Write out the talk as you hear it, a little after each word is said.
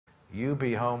you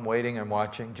be home waiting and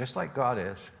watching, just like God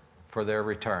is, for their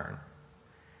return.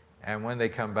 And when they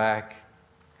come back,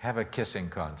 have a kissing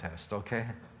contest, okay?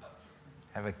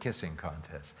 Have a kissing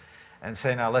contest. And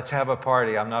say, now let's have a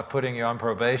party. I'm not putting you on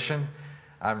probation.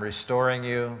 I'm restoring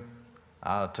you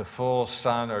to full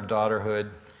son or daughterhood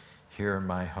here in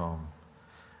my home.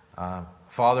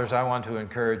 Fathers, I want to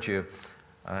encourage you.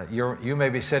 You may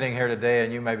be sitting here today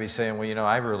and you may be saying, well, you know,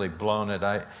 I've really blown it.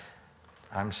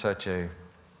 I'm such a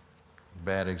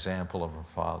bad example of a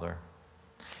father.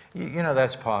 You know,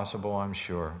 that's possible, I'm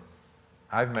sure.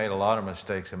 I've made a lot of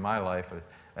mistakes in my life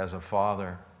as a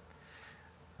father.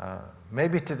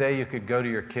 Maybe today you could go to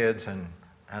your kids and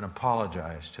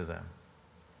apologize to them.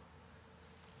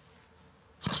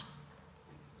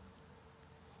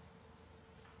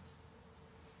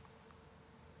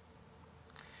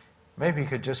 Maybe you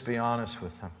could just be honest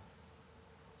with them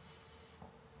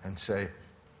and say,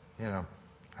 you know,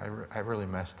 I really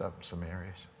messed up some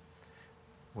areas.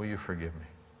 Will you forgive me?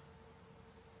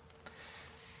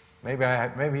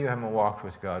 Maybe you haven't walked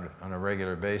with God on a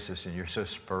regular basis and you're so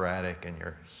sporadic and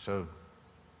you're so...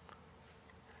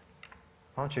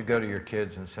 Why don't you go to your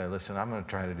kids and say, listen, I'm going to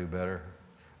try to do better.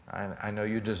 I know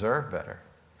you deserve better.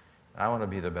 I want to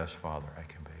be the best father I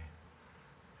can be.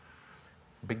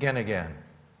 Begin again.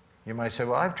 You might say,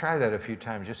 well, I've tried that a few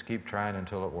times. Just keep trying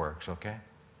until it works, okay?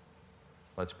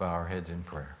 Let's bow our heads in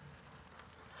prayer.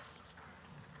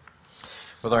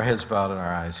 With our heads bowed and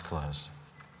our eyes closed.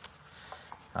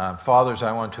 Fathers,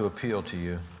 I want to appeal to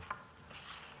you.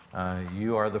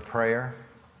 You are the prayer.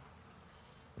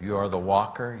 You are the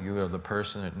walker. You are the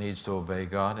person that needs to obey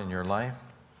God in your life.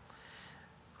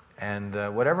 And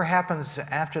whatever happens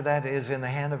after that is in the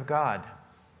hand of God.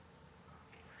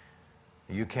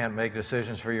 You can't make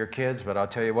decisions for your kids, but I'll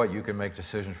tell you what, you can make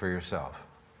decisions for yourself.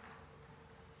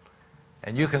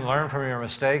 And you can learn from your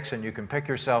mistakes, and you can pick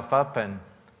yourself up and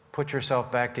put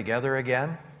yourself back together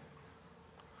again.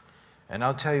 And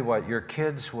I'll tell you what, your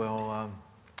kids will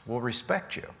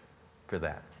respect you for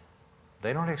that.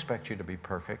 They don't expect you to be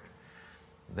perfect.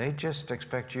 They just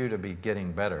expect you to be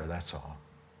getting better, that's all.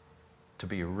 To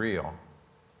be real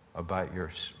about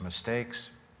your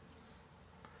mistakes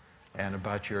and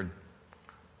about your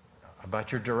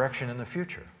direction in the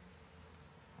future.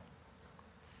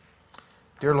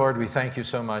 Dear Lord, we thank you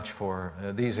so much for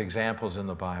these examples in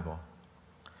the Bible.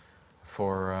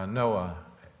 For Noah,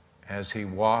 as he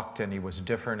walked and he was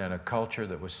different in a culture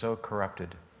that was so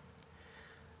corrupted.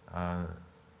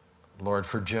 Lord,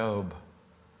 for Job,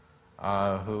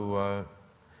 who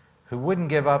wouldn't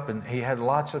give up, and he had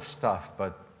lots of stuff,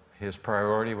 but his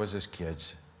priority was his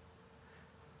kids.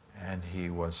 And he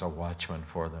was a watchman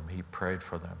for them. He prayed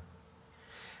for them.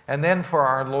 And then for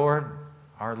our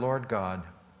Lord God,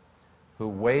 who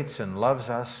waits and loves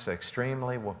us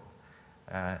extremely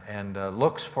and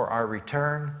looks for our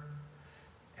return.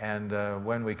 And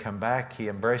when we come back, he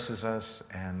embraces us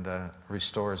and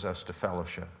restores us to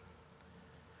fellowship.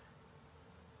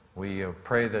 We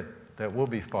pray that we'll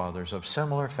be fathers of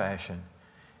similar fashion.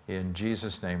 In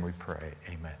Jesus' name we pray.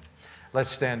 Amen. Let's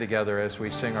stand together as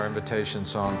we sing our invitation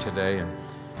song today.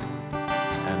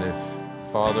 And if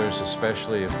fathers,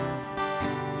 especially if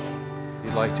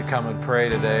you'd like to come and pray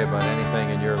today about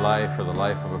anything in your life or the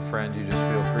life of a friend, you just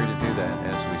feel free to do that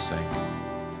as we sing.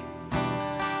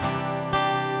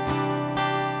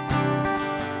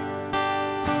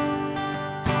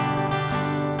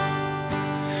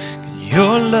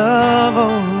 Your love,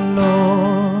 oh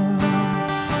Lord,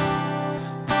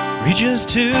 reaches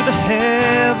to the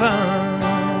heavens,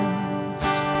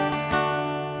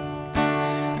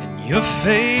 and your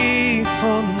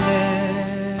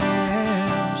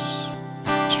faithfulness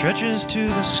stretches to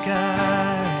the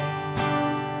sky,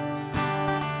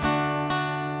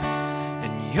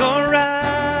 and your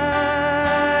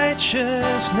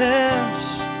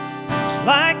righteousness is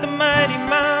like the mighty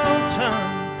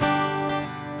mountain.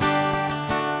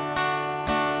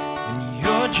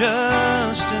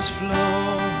 Justice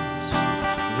flows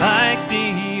like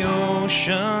the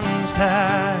ocean's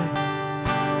tide.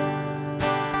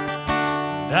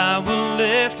 And I will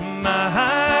lift my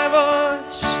high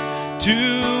voice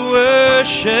to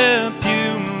worship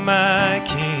you, my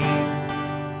King.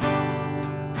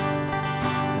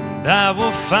 And I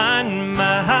will find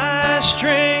my high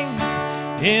strength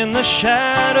in the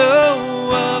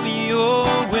shadow of your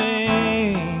wings.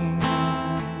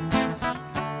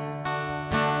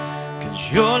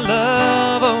 Your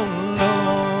love, oh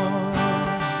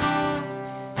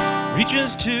Lord,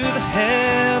 reaches to the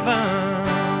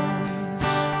heavens,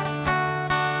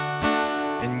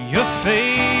 and your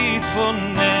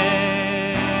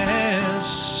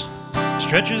faithfulness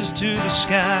stretches to the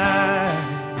sky.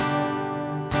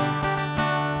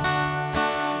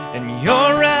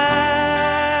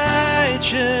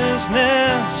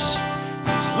 righteousness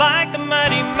is like the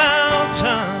mighty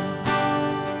mountain,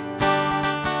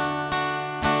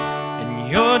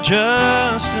 and your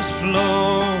justice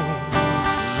flows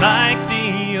like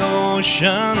the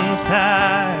ocean's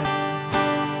tide.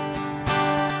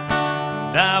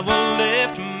 And I will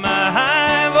lift my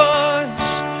high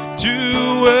voice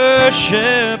to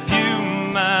worship you,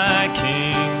 my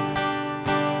King.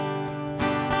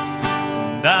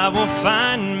 And I will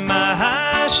find my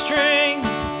high strength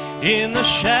in the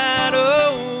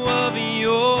shadow of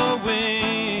your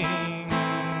wings.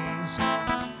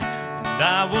 And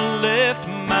I will lift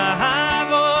my high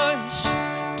voice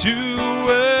to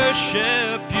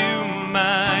worship you,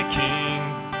 my King.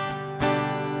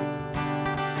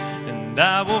 And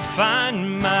I will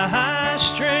find my high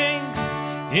strength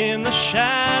in the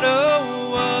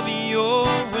shadow of your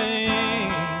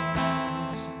wings.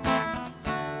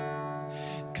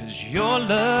 'Cause your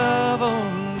love, oh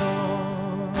Lord,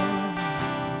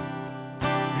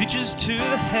 reaches to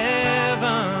the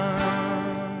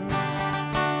heavens,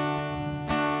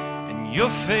 and your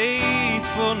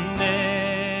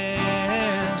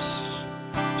faithfulness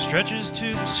stretches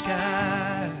to the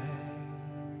sky.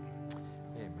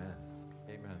 Amen.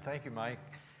 Amen. Thank you, Mike.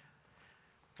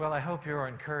 Well, I hope you're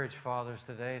encouraged, fathers,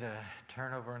 today to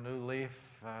turn over a new leaf,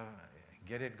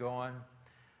 get it going,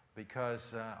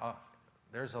 because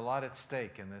there's a lot at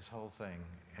stake in this whole thing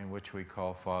in which we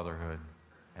call fatherhood.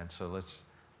 And so let's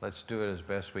do it as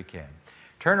best we can.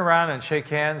 Turn around and shake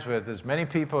hands with as many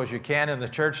people as you can in the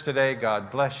church today.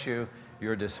 God bless you.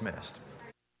 You're dismissed.